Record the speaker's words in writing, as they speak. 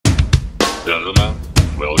Gentlemen,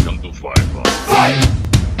 welcome to Fight Club. Fight!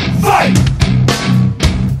 Fight!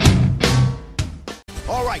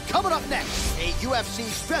 All right, coming up next, a UFC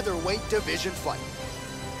featherweight division fight.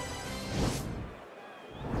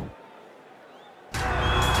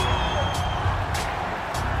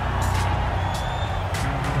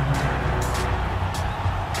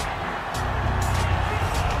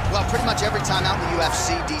 Well, pretty much every time out in the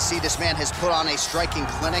UFC, DC, this man has put on a striking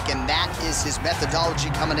clinic, and that is his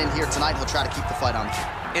methodology coming in here tonight. He'll try to keep the fight on.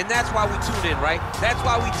 And that's why we tune in, right? That's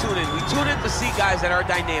why we tune in. We tune in to see guys that are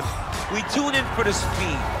dynamic. We tune in for the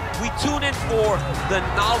speed. We tune in for the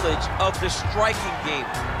knowledge of the striking game,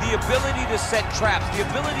 the ability to set traps, the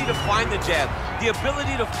ability to find the jab, the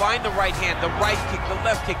ability to find the right hand, the right kick, the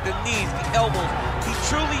left kick, the knees, the elbows. He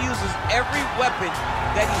truly uses every weapon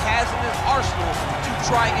that he has in his arsenal to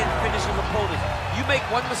try and finish his opponent. You make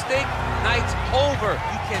one mistake, night's over.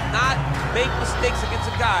 You cannot make mistakes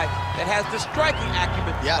against a guy that has the striking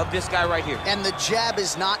acumen of this guy right here. And the jab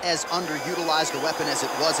is not as underutilized a weapon as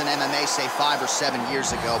it was in MMA, say 5 or 7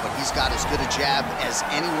 years ago, but he's got as good a jab as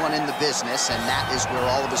anyone in the business, and that is where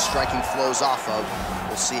all of his striking flows off of.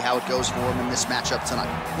 We'll see how it goes for him in this matchup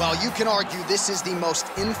tonight. Well, you can argue this is the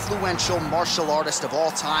most influential martial artist of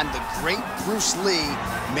all time, the great Bruce Lee,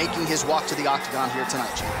 making his walk to the octagon here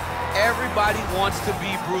tonight, Jim. Everybody wants to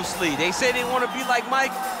be Bruce Lee. They say they want to be like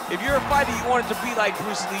Mike. If you're a fighter, you want it to be like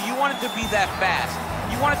Bruce Lee. You want it to be that fast.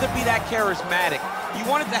 You want it to be that charismatic. You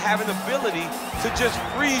want it to have an ability to just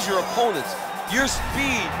freeze your opponents. Your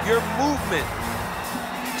speed, your movement,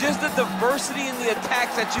 just the diversity in the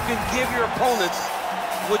attacks that you can give your opponents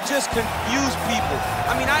would just confuse people.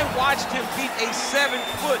 I mean, I watched him beat a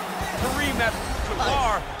 7-foot Kareem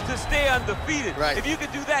Abdul-Jabbar to stay undefeated. Right. If you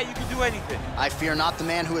could do that, you can do anything. I fear not the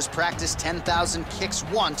man who has practiced 10,000 kicks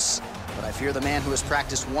once, but I fear the man who has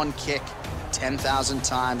practiced one kick 10,000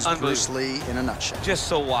 times. Bruce Lee in a nutshell. Just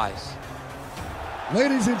so wise.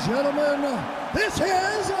 Ladies and gentlemen, this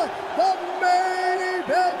is the main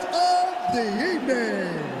event of the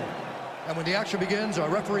evening. And when the action begins, our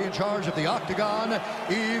referee in charge of the octagon,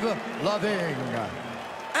 Yves Loving.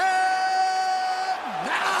 And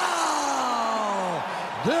now,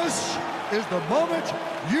 this is the moment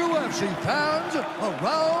UFC fans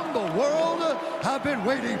around the world have been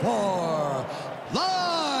waiting for.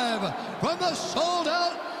 Live from the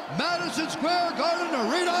sold-out Madison Square Garden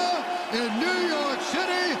Arena in New York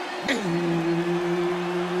City,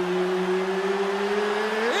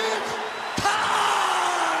 it's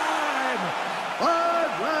time!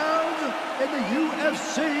 5 rounds in the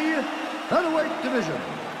UFC featherweight division.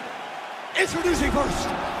 Introducing first,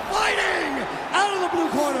 fighting out of the blue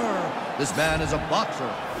corner. This man is a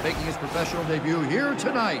boxer, making his professional debut here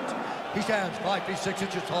tonight. He stands 5 feet 6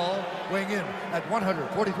 inches tall, weighing in at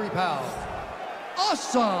 143 pounds.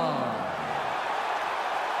 Awesome!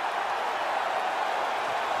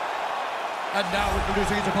 And now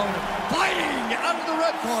introducing his opponent, fighting out of the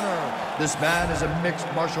red corner. This man is a mixed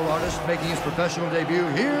martial artist, making his professional debut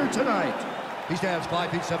here tonight. He stands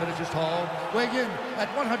 5 feet 7 inches tall, weighing in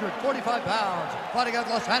at 145 pounds, fighting out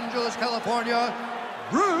of Los Angeles, California,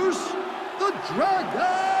 Bruce the Dragon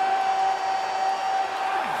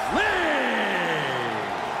Lee!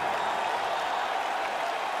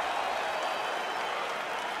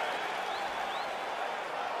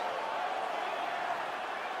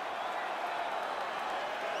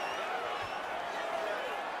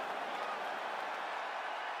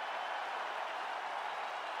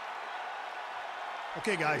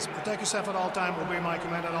 Okay, guys, protect yourself at all time, obey my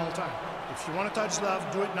command at all time. If you want to touch love,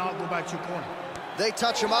 do it now, go back to your corner. They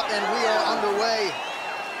touch him up, and we are underway.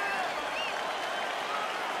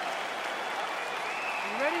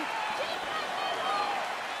 You ready?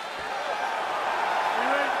 You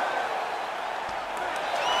ready?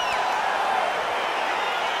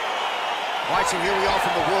 All right, so here we are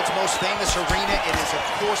from the world's most famous arena. It is, of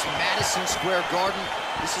course, Madison Square Garden.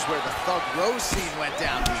 This is where the Thug Rose scene went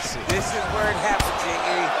down, DC. This is where it happened,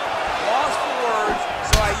 J.A. Lost for words,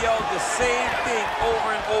 so I yelled the same thing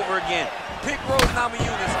over and over again. Pick Rose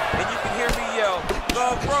Namajunas, and you can hear me yell,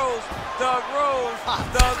 Thug Rose, Thug Rose,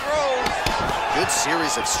 Thug Rose. Good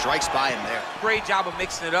series of strikes by him there. Great job of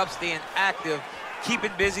mixing it up, staying active,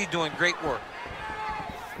 keeping busy, doing great work.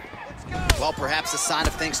 Well, perhaps a sign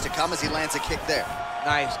of things to come as he lands a kick there.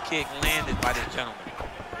 Nice kick landed by this gentleman.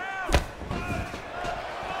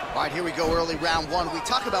 All right, here we go, early round one. We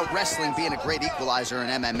talk about wrestling being a great equalizer in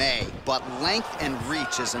MMA, but length and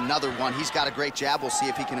reach is another one. He's got a great jab. We'll see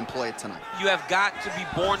if he can employ it tonight. You have got to be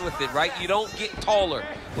born with it, right? You don't get taller.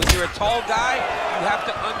 When you're a tall guy, you have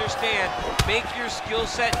to understand, make your skill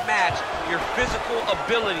set match your physical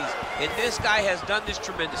abilities. And this guy has done this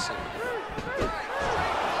tremendously.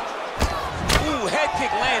 Ooh, head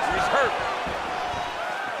kick lands, he's hurt.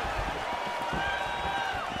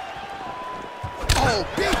 Oh,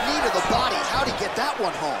 big knee to the body. How'd he get that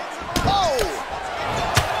one home? Oh!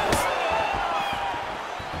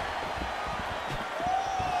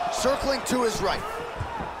 Circling to his right.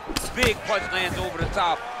 Big punch lands over the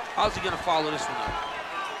top. How's he gonna follow this one up?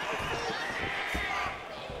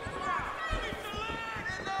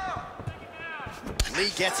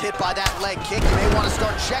 Lee gets hit by that leg kick. You may want to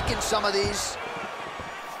start checking some of these.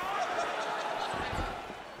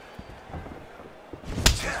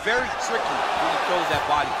 It's very tricky when he throws that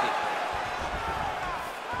body kick.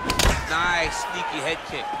 Nice, sneaky head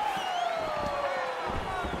kick.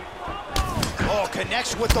 Oh,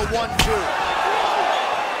 connects with the 1-2.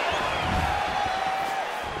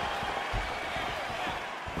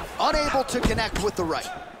 Unable to connect with the right.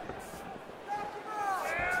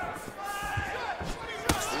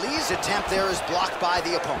 Lee's attempt there is blocked by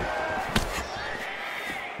the opponent.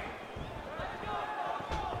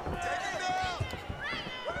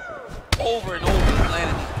 Over and over, he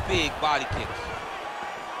landed these big body kicks.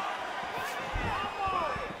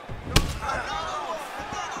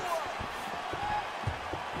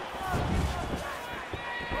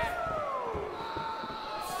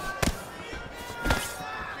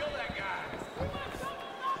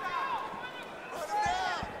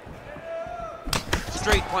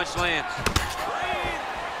 Straight punch lands.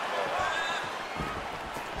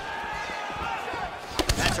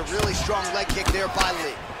 That's a really strong leg kick there by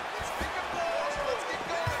Lee.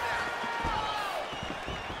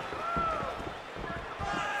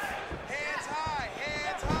 Hands high,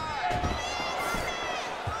 hands high.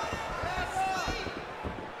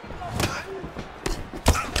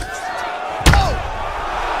 Oh!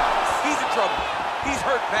 He's in trouble. He's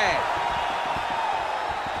hurt bad.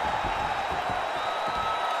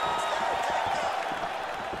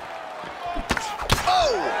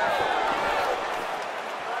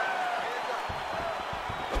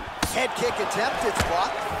 Head kick attempt, it's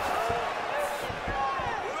blocked.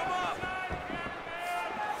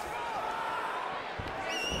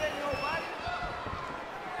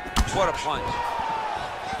 What a punch.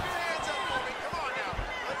 Keep your hands up for me. Come on now.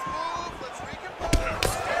 Let's move. Let's recompose.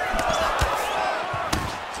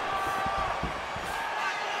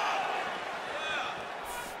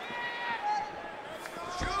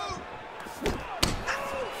 Shoot!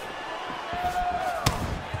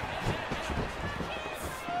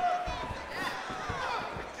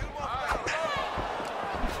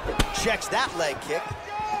 Checks that leg kick.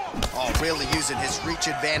 Oh, really using his reach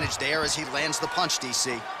advantage there as he lands the punch,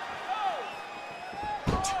 DC.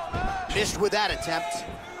 Missed with that attempt.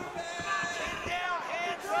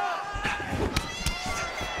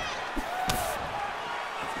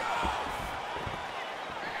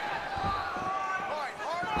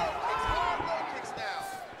 Hard low kicks now.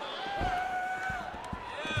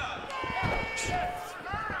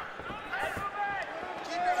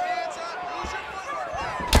 Keep your hands up. Use your footwork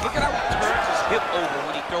now. Look at how he turns his hip over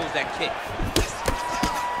when he throws that kick.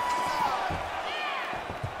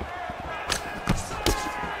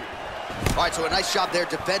 All right, so a nice job there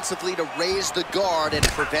defensively to raise the guard and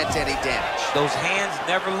prevent any damage. Those hands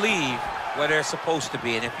never leave where they're supposed to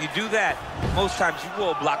be. And if you do that, most times you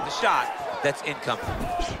will block the shot that's incoming.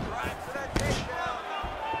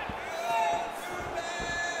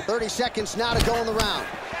 30 seconds now to go in the round.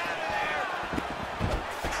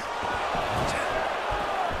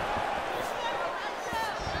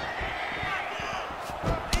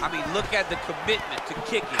 I mean, look at the commitment to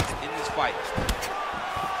kicking in this fight.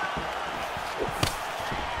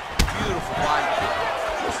 Beautiful body kick.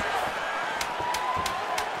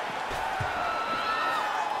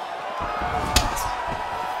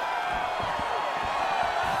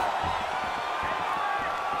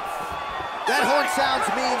 That horn sounds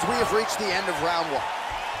means we have reached the end of round one.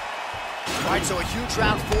 All right, so a huge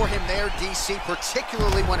round for him there, DC,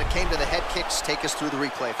 particularly when it came to the head kicks. Take us through the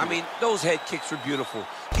replay. I mean, those head kicks were beautiful.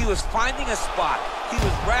 He was finding a spot. He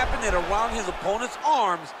was wrapping it around his opponent's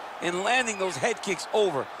arms and landing those head kicks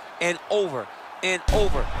over and over and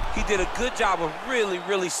over. He did a good job of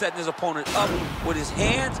really setting his opponent up with his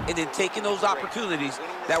hands and then taking those opportunities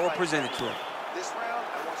that were presented to him. This round,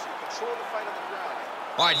 I want you to control the fight on the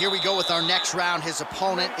ground. All right, here we go with our next round. His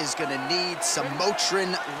opponent is going to need some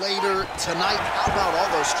Motrin later tonight. How about all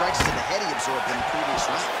those strikes to the head he absorbed in the previous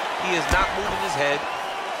round? He is not moving his head.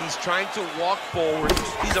 He's trying to walk forward.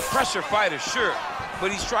 He's a pressure fighter, sure,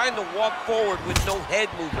 but he's trying to walk forward with no head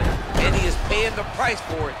movement, and he is paying the price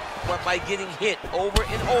for it by getting hit over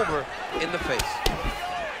and over in the face. Let's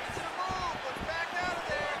back out of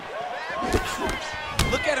there.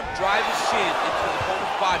 drive his shin into the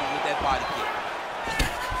opponent's body with that body kick.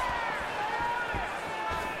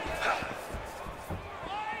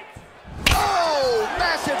 Oh,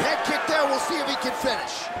 massive head kick there. We'll see if he can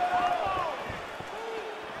finish.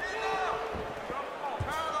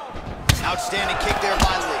 Outstanding kick there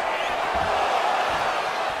by Lee.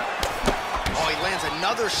 Oh, he lands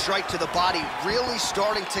another strike to the body, really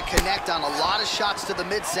starting to connect on a lot of shots to the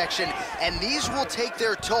midsection, and these will take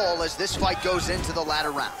their toll as this fight goes into the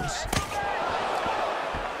latter rounds.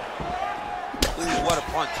 Ooh, what a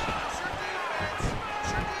punch.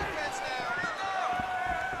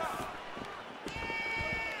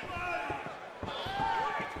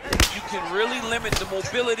 You can really limit the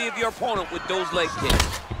mobility of your opponent with those leg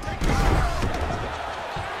kicks.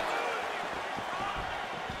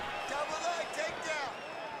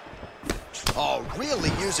 Oh,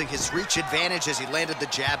 really using his reach advantage as he landed the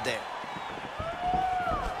jab there.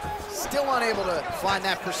 Still unable to find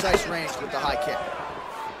that precise range with the high kick.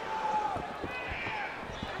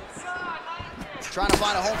 Trying to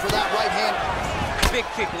find a home for that right hand. Big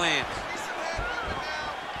kick lands.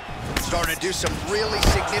 Starting to do some really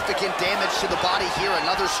significant damage to the body here.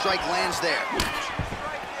 Another strike lands there.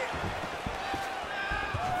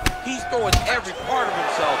 He's throwing every part of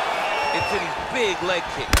himself into these big leg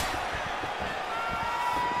kicks.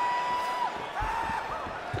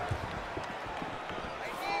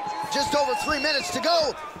 Just over 3 minutes to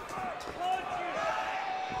go.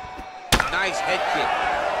 Nice head kick.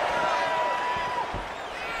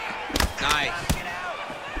 Nice.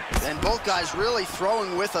 And both guys really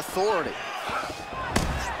throwing with authority.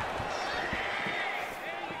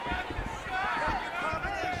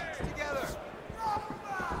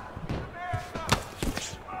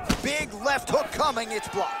 Big left hook coming, it's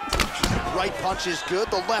blocked. Right punch is good,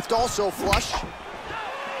 the left also flush.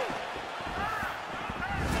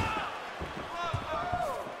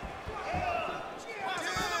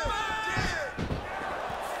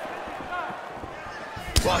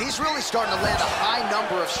 Well, he's really starting to land a high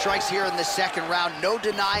number of strikes here in the second round. No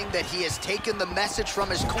denying that he has taken the message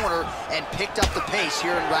from his corner and picked up the pace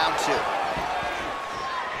here in round 2.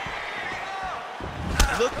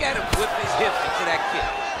 Look at him whip his hips into that kick.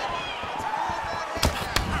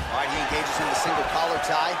 All right, he engages in the single collar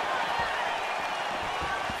tie.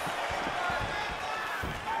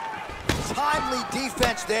 Timely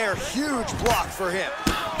defense there, huge block for him.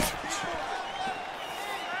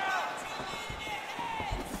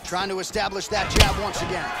 Trying to establish that jab once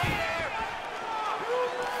again.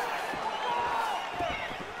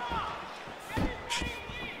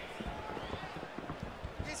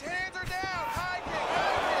 His hands are down. High kick,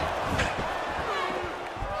 high kick.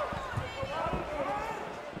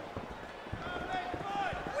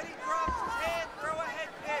 When he drops his hand, throw a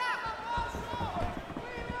head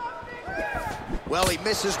kick. Well, he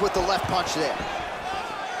misses with the left punch there.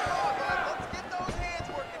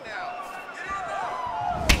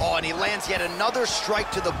 Oh, and he lands yet another strike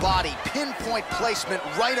to the body. Pinpoint placement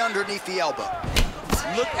right underneath the elbow.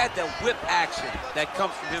 Look at the whip action that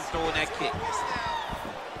comes from him throwing that kick.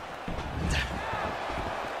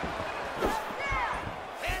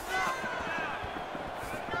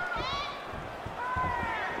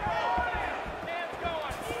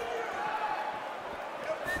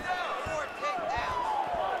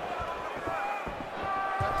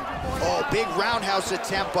 Oh, big roundhouse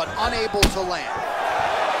attempt, but unable to land.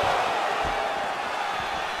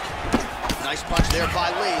 Nice punch there by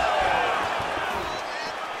Lee.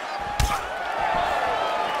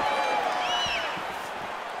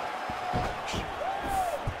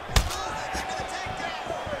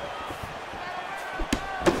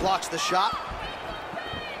 Blocks the shot.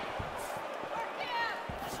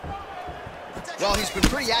 Well, he's been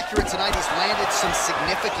pretty accurate tonight. He's landed some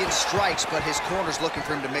significant strikes, but his corner's looking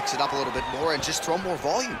for him to mix it up a little bit more and just throw more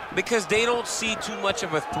volume. Because they don't see too much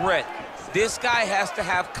of a threat. This guy has to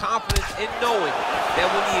have confidence in knowing that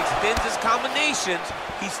when he extends his combinations,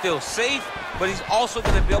 he's still safe, but he's also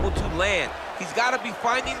going to be able to land. He's got to be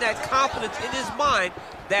finding that confidence in his mind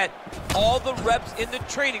that all the reps in the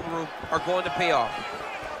training room are going to pay off.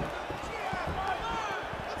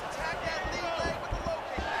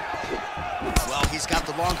 Well, he's got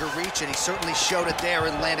the longer reach, and he certainly showed it there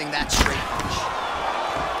in landing that straight punch.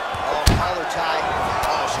 Oh, collar tie.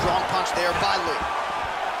 Oh, strong punch there by Lee.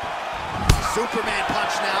 Superman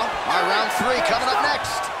punch now. All right, round 3 coming up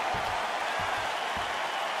next.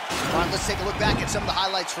 All right, let's take a look back at some of the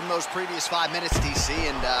highlights from those previous 5 minutes, DC,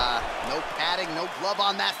 and no padding, no glove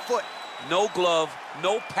on that foot. No glove,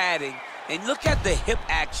 no padding, and look at the hip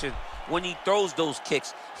action when he throws those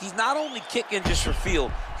kicks. He's not only kicking just for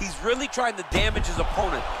feel, he's really trying to damage his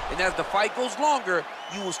opponent. And as the fight goes longer,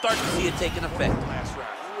 you will start to see it taking effect. Last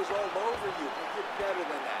round, he was all over you, but you're better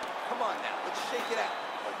than that. Come on now, let's shake it out.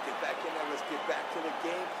 Let's get back in there, let's get back to the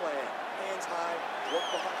game plan. Hands high, work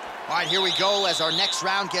behind. All right, here we go as our next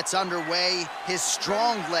round gets underway. His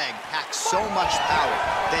strong leg packs so much power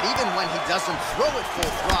that even when he doesn't throw it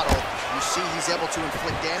full throttle, you see he's able to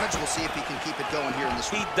inflict damage. We'll see if he can keep it going here in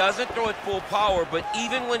this round. He doesn't throw it full power, but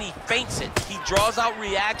even when he feints it, he draws out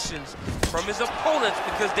reactions from his opponents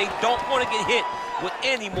because they don't want to get hit with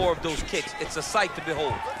any more of those kicks. It's a sight to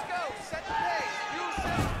behold. Let's go, set the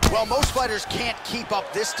pace. Well, most fighters can't keep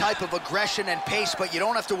up this type of aggression and pace, but you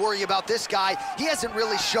don't have to worry about this guy. He hasn't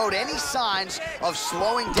really showed any signs of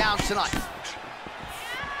slowing down tonight.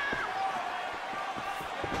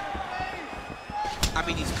 I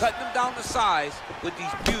mean, he's cutting them down to size with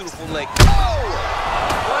these beautiful leg kicks. Oh!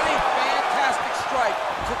 What a fantastic strike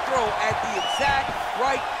to throw at the exact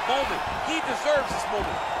right moment. He deserves this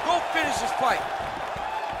moment. Go finish his fight.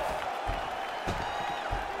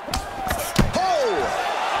 Oh!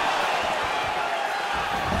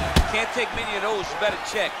 Can't take many of those, you better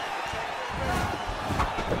check.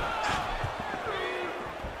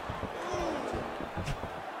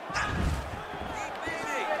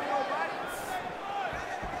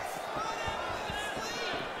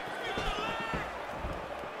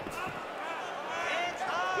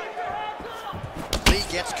 Lee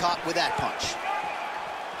gets caught with that punch.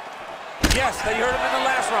 Yes, they heard him in the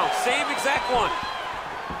last round. Same exact one.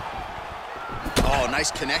 Oh,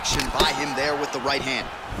 nice connection by him there with the right hand.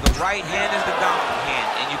 The right hand is the dominant hand,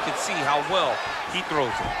 and you can see how well he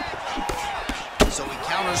throws it. So he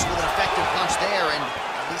counters with an effective punch there, and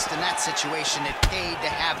at least in that situation, it paid to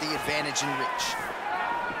have the advantage in reach.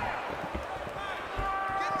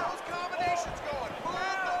 Get those combinations going.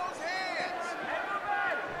 Move those hands.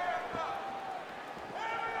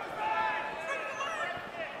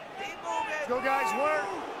 Keep moving. Let's go, guys, work.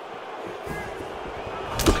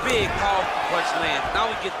 Big, powerful punch lands.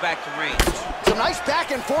 Now he gets back to range. Some nice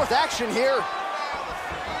back and forth action here.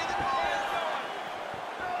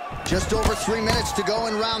 Just over 3 minutes to go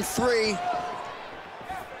in round 3.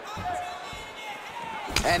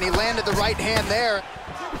 And he landed the right hand there.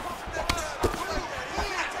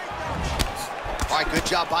 All right, good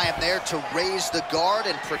job by him there to raise the guard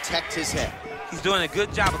and protect his head. He's doing a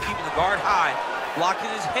good job of keeping the guard high, blocking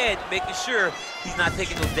his head, making sure he's not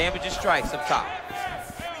taking those damaging strikes up top.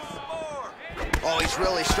 Oh, he's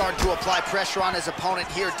really starting to apply pressure on his opponent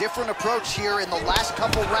here. Different approach here in the last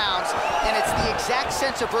couple rounds, and it's the exact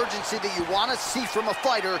sense of urgency that you want to see from a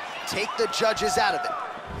fighter. Take the judges out of it.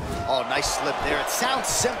 Oh, nice slip there. It sounds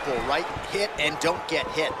simple, right? Hit and don't get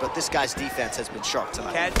hit, but this guy's defense has been sharp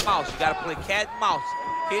tonight. Cat and mouse. You got to play cat and mouse.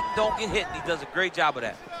 Hit and don't get hit, and he does a great job of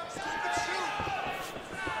that.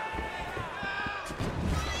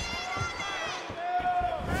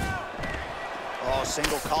 Oh,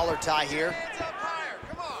 single collar tie here.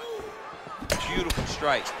 Beautiful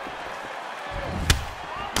strike.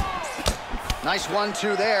 Nice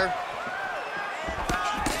 1-2 there.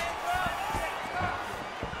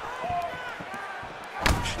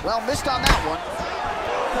 Well, missed on that one.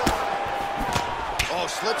 Oh,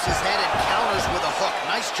 slips his head and counters with a hook.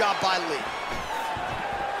 Nice job by Lee.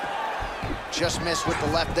 Just missed with the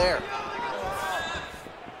left there.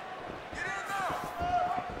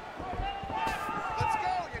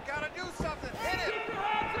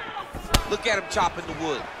 Look at him chopping the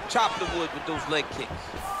wood. Chop the wood with those leg kicks.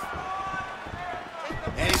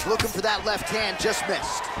 And he's looking for that left hand, just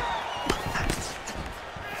missed.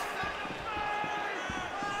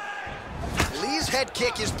 Lee's head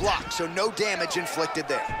kick is blocked, so no damage inflicted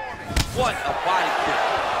there. What a body kick.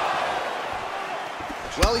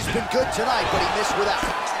 Well, he's been good tonight, but he missed with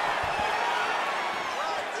that.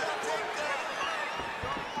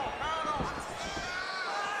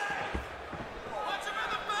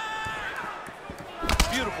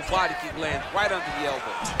 Beautiful body kick lands right under the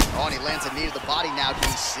elbow. Oh, and he lands a knee to the body now,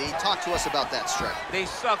 DC. Talk to us about that strike. They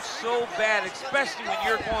suck so bad, especially when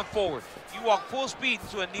you're going forward. You walk full speed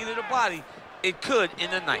into a knee to the body, it could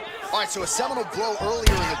end the night. All right, so a seminal blow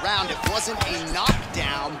earlier in the round. It wasn't a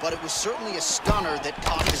knockdown, but it was certainly a stunner that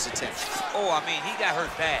caught his attention. Oh, I mean, he got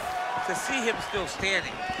hurt bad. To see him still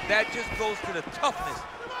standing, that just goes to the toughness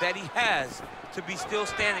that he has to be still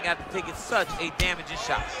standing after taking such a damaging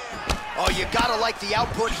shot. Oh, you gotta like the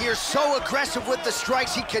output here. So aggressive with the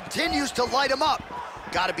strikes. He continues to light him up.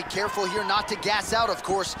 Gotta be careful here not to gas out, of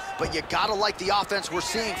course, but you gotta like the offense we're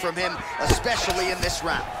seeing from him, especially in this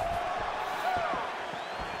round.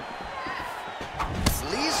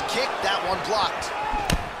 Lee's kick, that one blocked.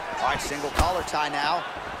 All right, single collar tie now.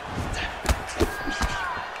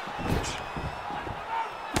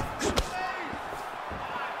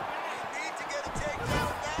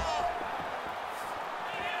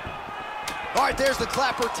 All right, there's the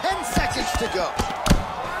clapper, 10 seconds to go.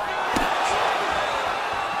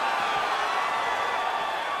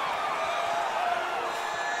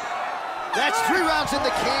 That's 3 rounds in the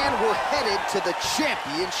can. We're headed to the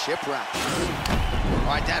championship round.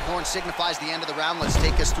 All right, that horn signifies the end of the round. Let's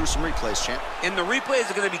take us through some replays, champ. And the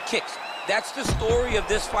replays are going to be kicks. That's the story of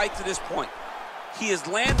this fight to this point. He is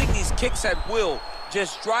landing these kicks at will,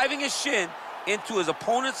 just driving his shin into his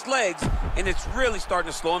opponent's legs, and it's really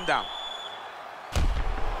starting to slow him down.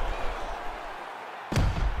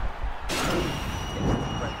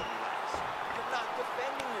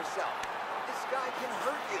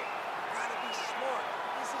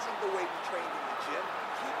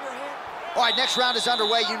 All right, next round is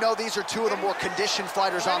underway. You know these are 2 of the more conditioned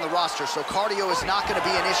fighters on the roster, so cardio is not going to be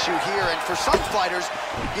an issue here. And for some fighters,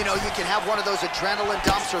 you know, you can have one of those adrenaline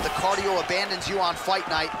dumps or the cardio abandons you on fight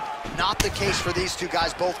night. Not the case for these 2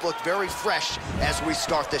 guys. Both look very fresh as we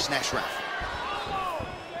start this next round.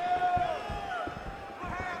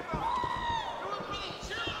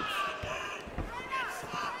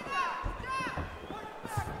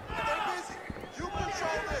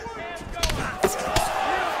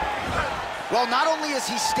 Well, not only has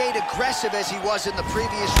he stayed aggressive as he was in the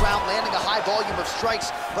previous round, landing a high volume of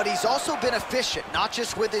strikes, but he's also been efficient, not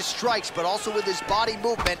just with his strikes, but also with his body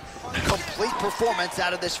movement. Complete performance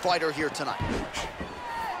out of this fighter here tonight.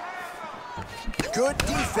 Good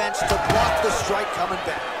defense to block the strike coming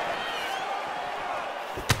back.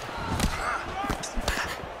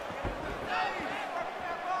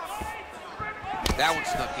 That one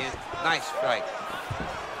snuck in. Nice strike.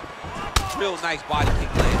 Real nice body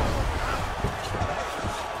kick land.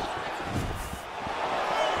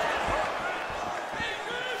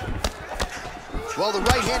 Well, the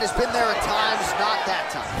right hand has been there at times, not that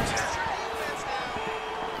time.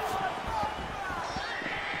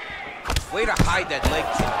 Way to hide that leg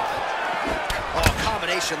kick. Oh,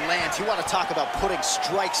 combination lands. You want to talk about putting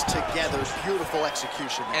strikes together. Beautiful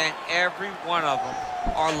execution. And every one of them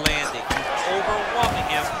are landing. He's overwhelming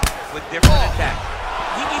him with different attacks.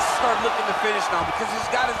 He needs to start looking to finish now because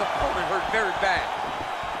he's got his opponent hurt very bad.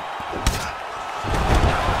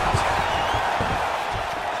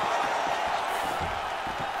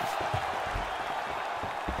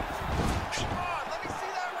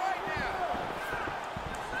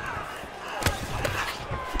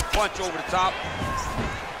 Punch over the top.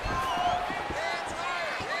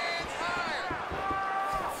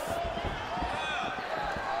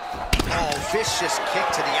 Oh, vicious kick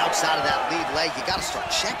to the outside of that lead leg. You got to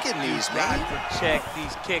start checking these, man. You got to check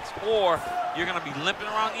these kicks, or you're going to be limping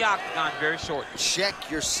around the octagon very shortly.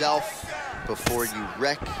 Check yourself before you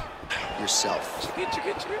wreck yourself. Check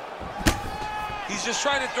it. He's just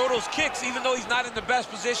trying to throw those kicks, even though he's not in the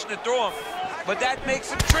best position to throw them. But that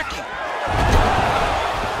makes him tricky.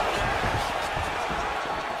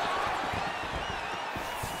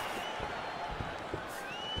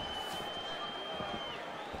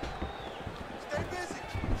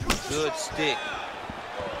 Good stick.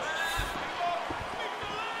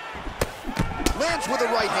 Lands with the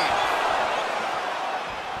right hand.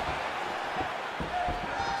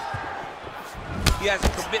 He has a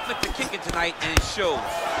commitment to kicking tonight, and it shows.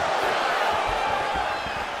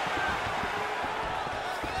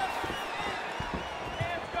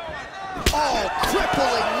 Oh,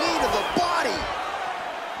 crippling knee to the body.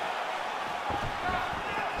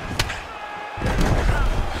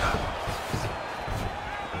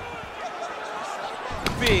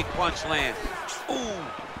 Big punch land. Ooh.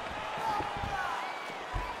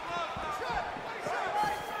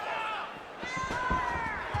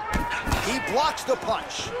 He blocks the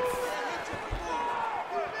punch.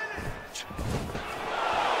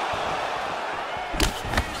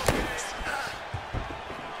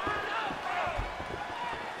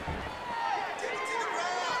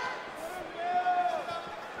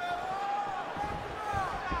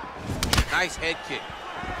 Nice head kick.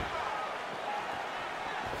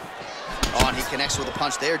 Oh, and he connects with a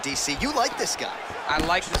punch there, DC. You like this guy. I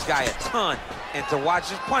like this guy a ton. And to watch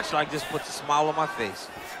his punch like this puts a smile on my face.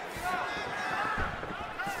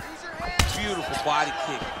 Beautiful body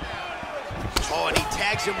kick. Oh, and he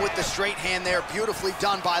tags him with the straight hand there. Beautifully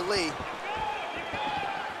done by Lee.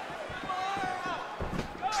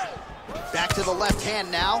 Back to the left hand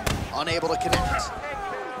now. Unable to connect.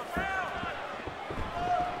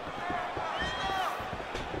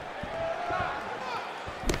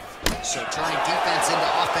 So turning defense into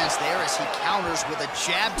offense there as he counters with a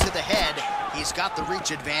jab to the head. He's got the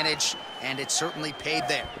reach advantage, and it certainly paid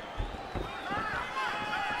there.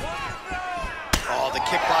 Oh, the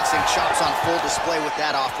kickboxing chops on full display with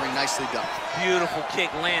that offering. Nicely done. Beautiful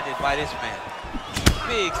kick landed by this man.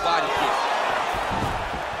 Big body kick.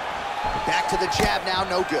 Back to the jab now,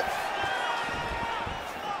 no good.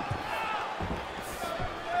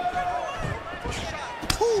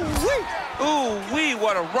 Ooh-wee! Ooh-wee,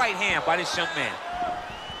 what a right hand by this young man.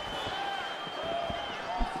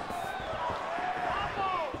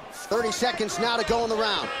 .30 seconds now to go in the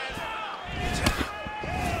round.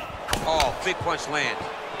 Oh, big punch land.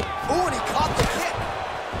 Ooh, and he caught the kick.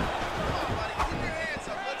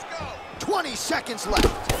 20 seconds left.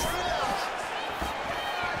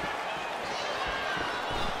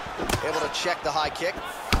 Able to check the high kick.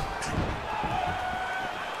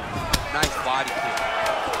 Nice body kick.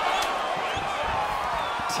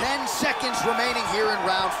 10 seconds remaining here in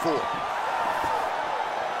round 4.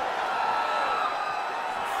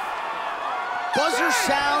 Buzzer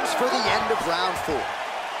sounds for the end of round 4.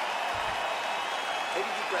 Take a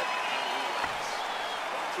deep breath and relax.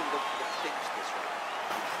 Watch him look to finish this round.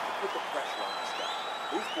 Put the pressure on this guy.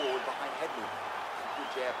 Move forward behind head movement.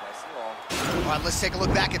 Keep your jab nice and long. All right, let's take a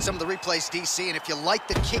look back at some of the replays, DC, and if you like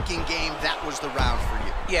the kicking game, that was the round for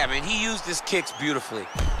you. Yeah, man, he used his kicks beautifully.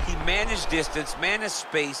 He managed distance, managed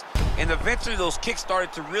space, and eventually those kicks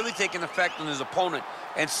started to really take an effect on his opponent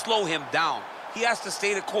and slow him down. He has to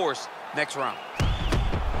stay the course next round.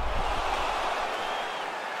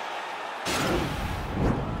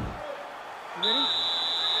 You ready?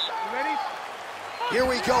 You ready? Here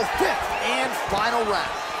we go, 5th and final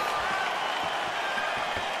round.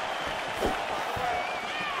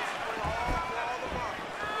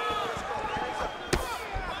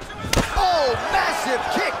 Oh, massive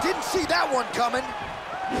kick. Didn't see that one coming.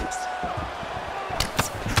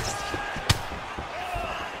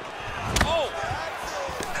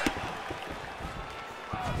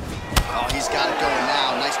 Oh, he's got it going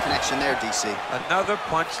now. Nice connection there, DC. Another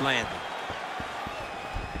punch landed.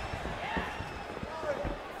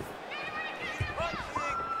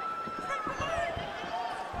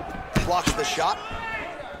 Blocks the shot.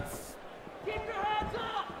 Keep your hands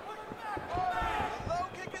up! Low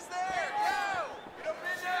kick is there! Yo! Get up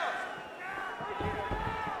in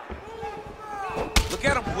now! Look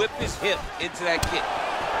at him whip his hip into that kick.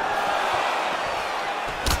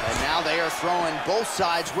 And now they are throwing both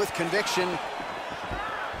sides with conviction.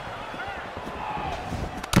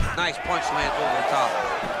 Nice punch lands over the top.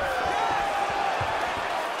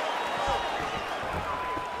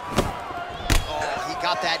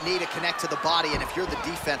 Got that knee to connect to the body, and if you're the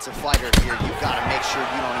defensive fighter here, you've got to make sure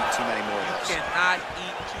you don't eat too many more of those. You cannot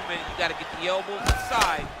eat too many. You got to get the elbows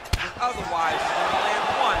inside, because otherwise, you're going to land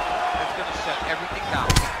one that's going to shut everything down.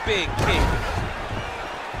 Big kick.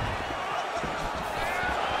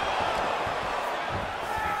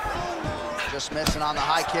 Just missing on the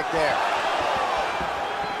high kick there.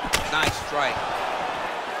 Nice strike.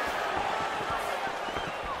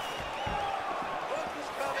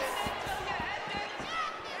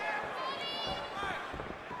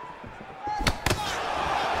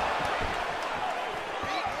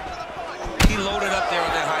 He loaded up there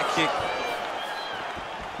on that high kick.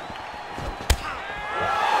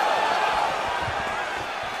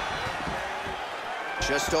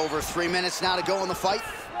 Just over 3 minutes now to go in the fight.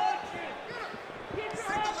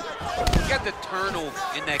 Look at the turnover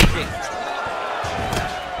in that kick.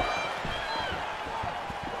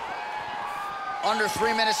 Under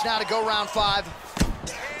 3 minutes now to go round 5.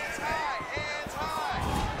 Hands high! Hands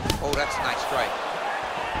high! Oh, that's a nice strike.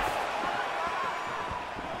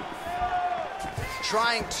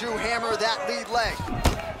 Trying to hammer that lead leg.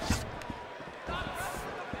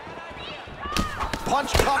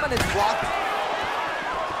 Punch coming and blocked.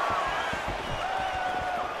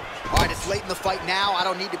 All right, it's late in the fight now. I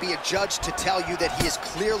don't need to be a judge to tell you that he is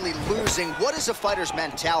clearly losing. What is a fighter's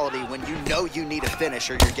mentality when you know you need a finish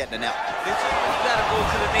or you're getting an L? You gotta go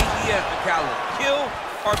to the Nate Diaz mentality. Kill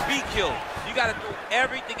or be killed. You gotta do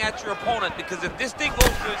everything at your opponent, because if this thing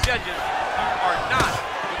goes to the judges, you are not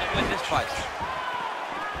gonna win this fight.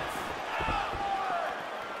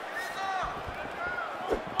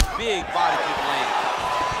 Big body kick land.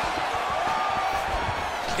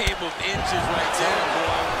 Game of inches right there,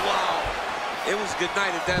 boy. Wow. It was good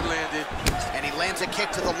night if that landed. And he lands a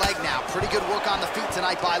kick to the leg now. Pretty good work on the feet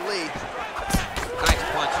tonight by Lee. Nice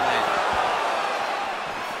punch land.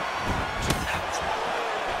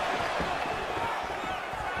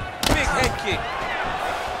 Big head kick.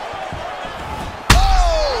 Oh!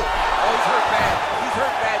 Oh, he's hurt bad. He's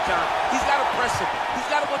hurt bad, John. He's got to press him. He's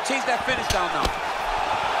got to go chase that finish down now.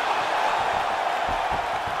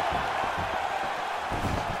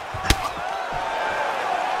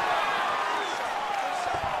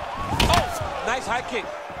 Nice high kick.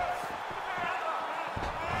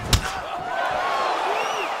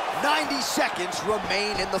 90 seconds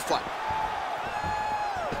remain in the fight.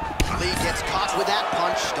 Lee gets caught with that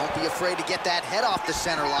punch. Don't be afraid to get that head off the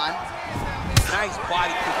center line. Nice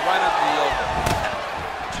body kick right under the elbow.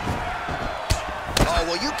 Oh,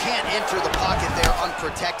 well, you can't enter the pocket there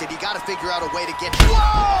unprotected. You got to figure out a way to get you.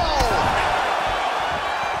 Whoa!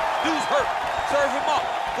 Dude's hurt. Serve him up.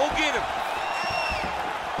 Go get him.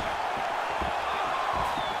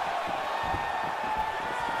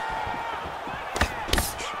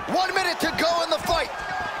 One minute to go in the fight.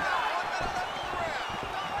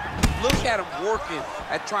 Look at him working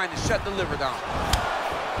at trying to shut the liver down.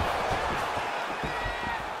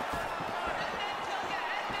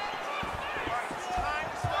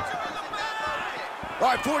 All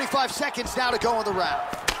right, 45 seconds now to go in the round.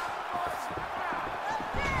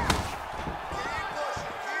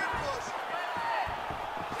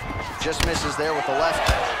 Just misses there with the left.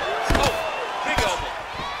 Oh, big elbow.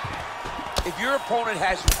 If your opponent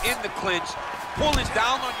has you in the clinch, pulling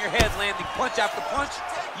down on your head, landing punch after punch,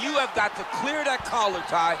 you have got to clear that collar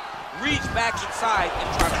tie, reach back inside, and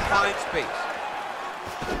try to find space.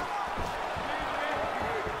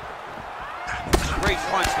 Great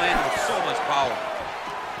punch landed with so much power.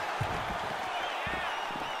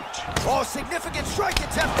 Oh, significant strike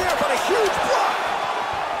attempt there, but a huge block.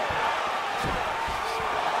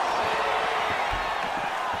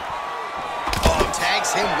 Oh, tags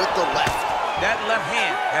him with the left. That left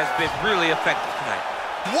hand has been really effective tonight.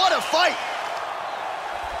 What a fight!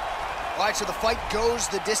 All right, so the fight goes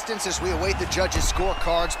the distance as we await the judges'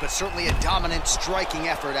 scorecards, but certainly a dominant striking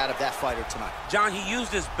effort out of that fighter tonight. John, he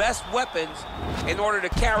used his best weapons in order to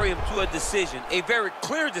carry him to a decision, a very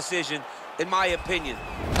clear decision, in my opinion.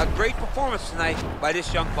 A great performance tonight by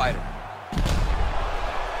this young fighter.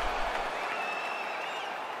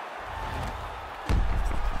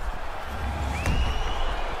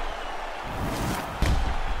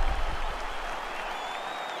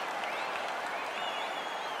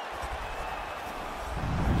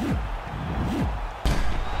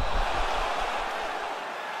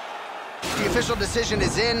 The official decision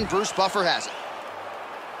is in. Bruce Buffer has it.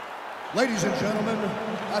 Ladies and gentlemen,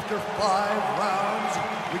 after 5 rounds,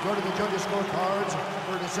 we go to the judges' scorecards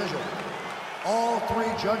for a decision. All 3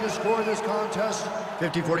 judges score this contest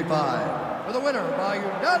 50-45. For the winner by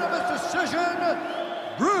unanimous decision,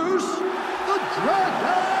 Bruce the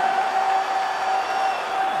Dragon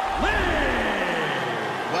Lee!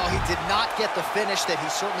 Well, he did not get the finish that he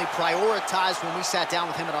certainly prioritized when we sat down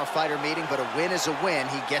with him at our fighter meeting, but a win is a win.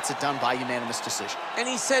 He gets it done by unanimous decision. And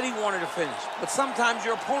he said he wanted to finish, but sometimes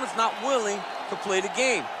your opponent's not willing to play the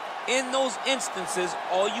game. In those instances,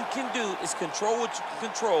 all you can do is control what you can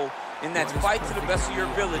control, and that's fight to the best of your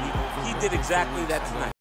ability. He did exactly that tonight.